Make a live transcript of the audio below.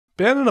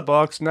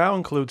Band-in-a-Box now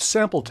includes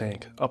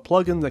SampleTank, a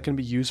plugin that can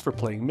be used for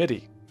playing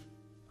MIDI.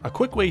 A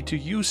quick way to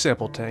use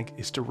SampleTank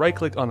is to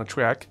right-click on a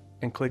track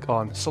and click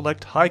on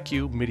Select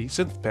High-Q MIDI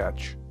Synth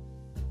Patch.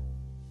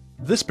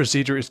 This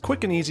procedure is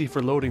quick and easy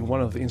for loading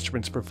one of the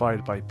instruments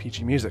provided by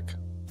PG Music.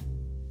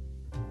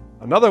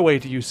 Another way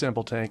to use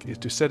SampleTank is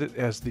to set it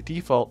as the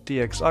default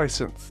DXI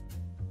synth.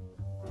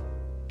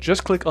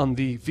 Just click on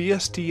the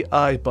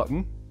VSTi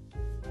button,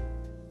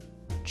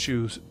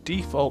 choose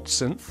Default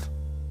Synth,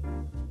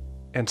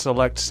 and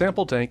select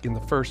SampleTank in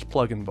the first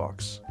plugin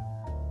box.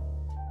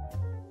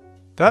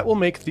 That will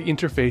make the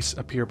interface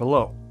appear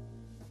below.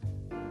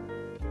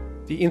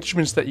 The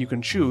instruments that you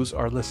can choose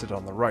are listed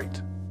on the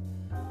right.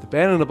 The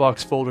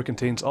Band-in-a-Box folder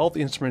contains all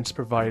the instruments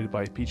provided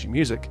by PG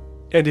Music,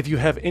 and if you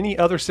have any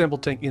other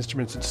SampleTank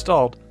instruments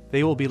installed,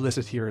 they will be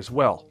listed here as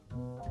well,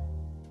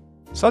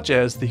 such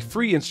as the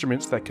free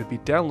instruments that could be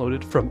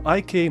downloaded from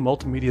IK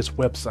Multimedia's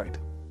website.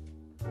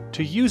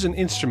 To use an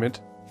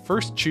instrument,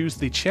 first choose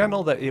the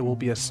channel that it will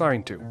be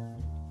assigned to.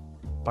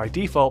 By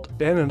default,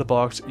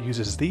 Band-in-a-Box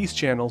uses these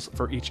channels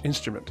for each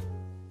instrument.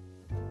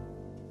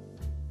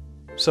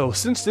 So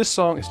since this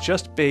song is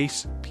just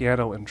bass,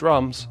 piano, and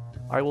drums,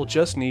 I will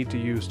just need to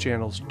use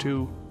channels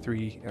 2,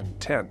 3, and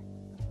 10.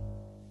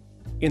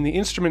 In the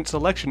instrument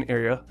selection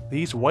area,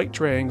 these white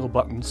triangle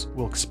buttons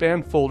will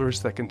expand folders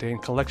that contain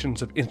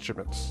collections of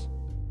instruments.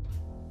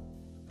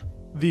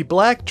 The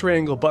black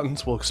triangle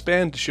buttons will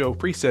expand to show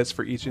presets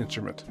for each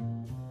instrument.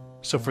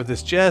 So for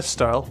this jazz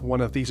style,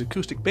 one of these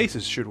acoustic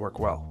basses should work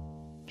well.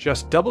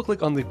 Just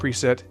double-click on the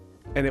preset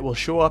and it will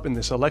show up in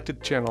the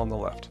selected channel on the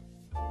left.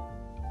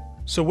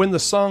 So when the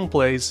song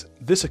plays,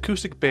 this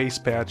acoustic bass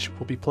patch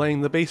will be playing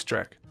the bass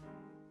track.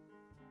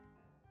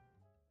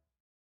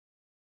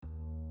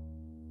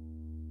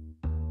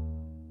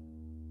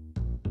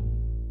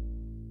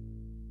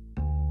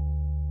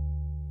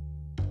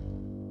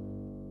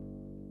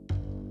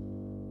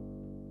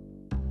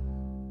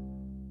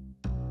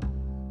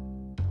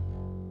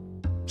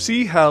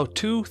 See how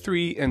 2,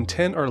 3, and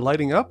 10 are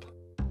lighting up?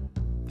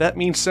 That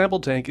means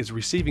SampleTank is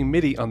receiving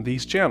MIDI on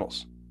these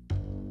channels.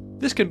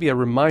 This can be a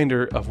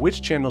reminder of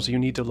which channels you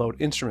need to load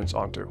instruments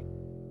onto.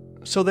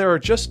 So there are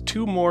just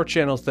 2 more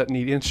channels that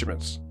need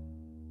instruments.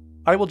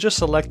 I will just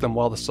select them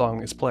while the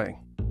song is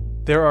playing.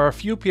 There are a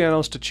few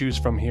pianos to choose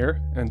from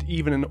here, and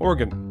even an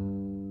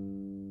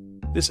organ.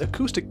 This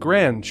acoustic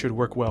grand should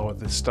work well with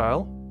this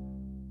style.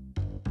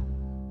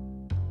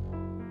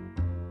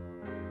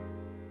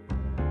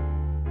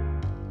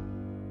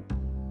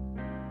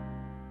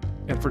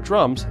 And for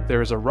drums,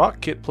 there is a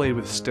rock kit played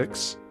with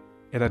sticks,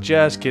 and a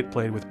jazz kit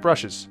played with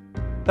brushes.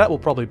 That will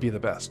probably be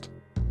the best.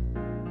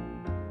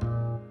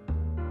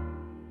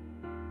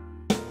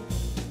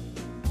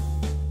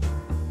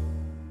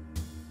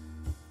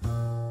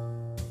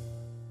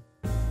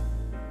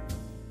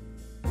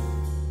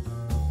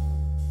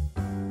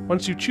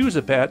 Once you choose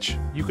a patch,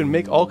 you can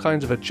make all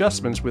kinds of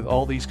adjustments with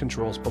all these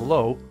controls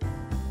below,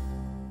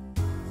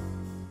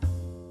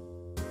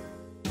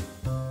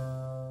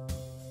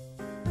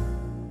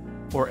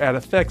 or add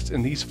effects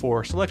in these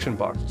 4 selection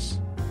boxes.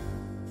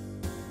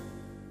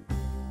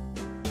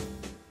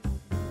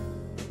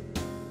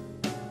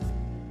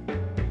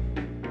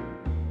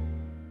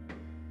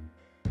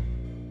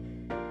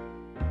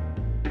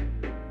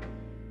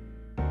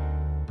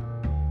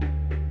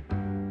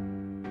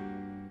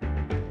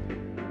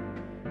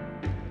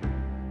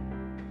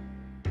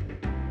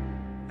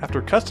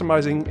 After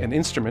customizing an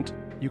instrument,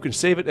 you can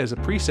save it as a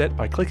preset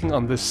by clicking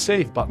on this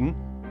Save button.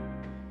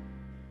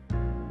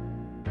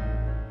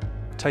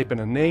 Type in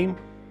a name,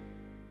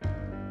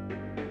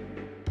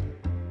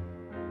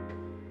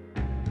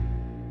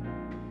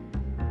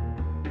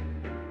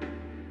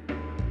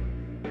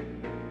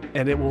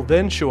 and it will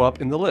then show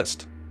up in the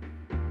list.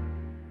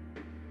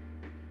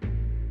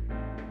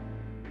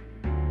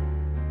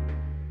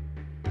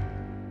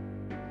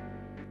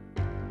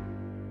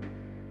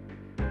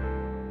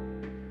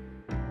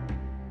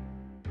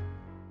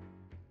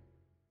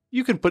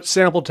 You can put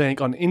SampleTank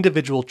on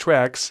individual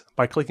tracks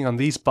by clicking on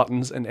these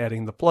buttons and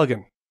adding the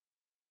plugin.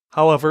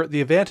 However,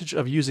 the advantage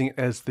of using it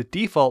as the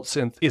default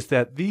synth is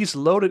that these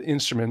loaded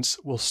instruments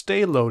will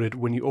stay loaded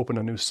when you open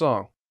a new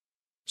song.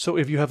 So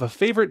if you have a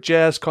favorite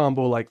jazz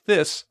combo like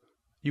this,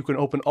 you can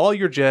open all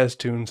your jazz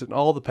tunes and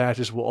all the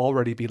patches will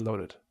already be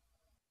loaded.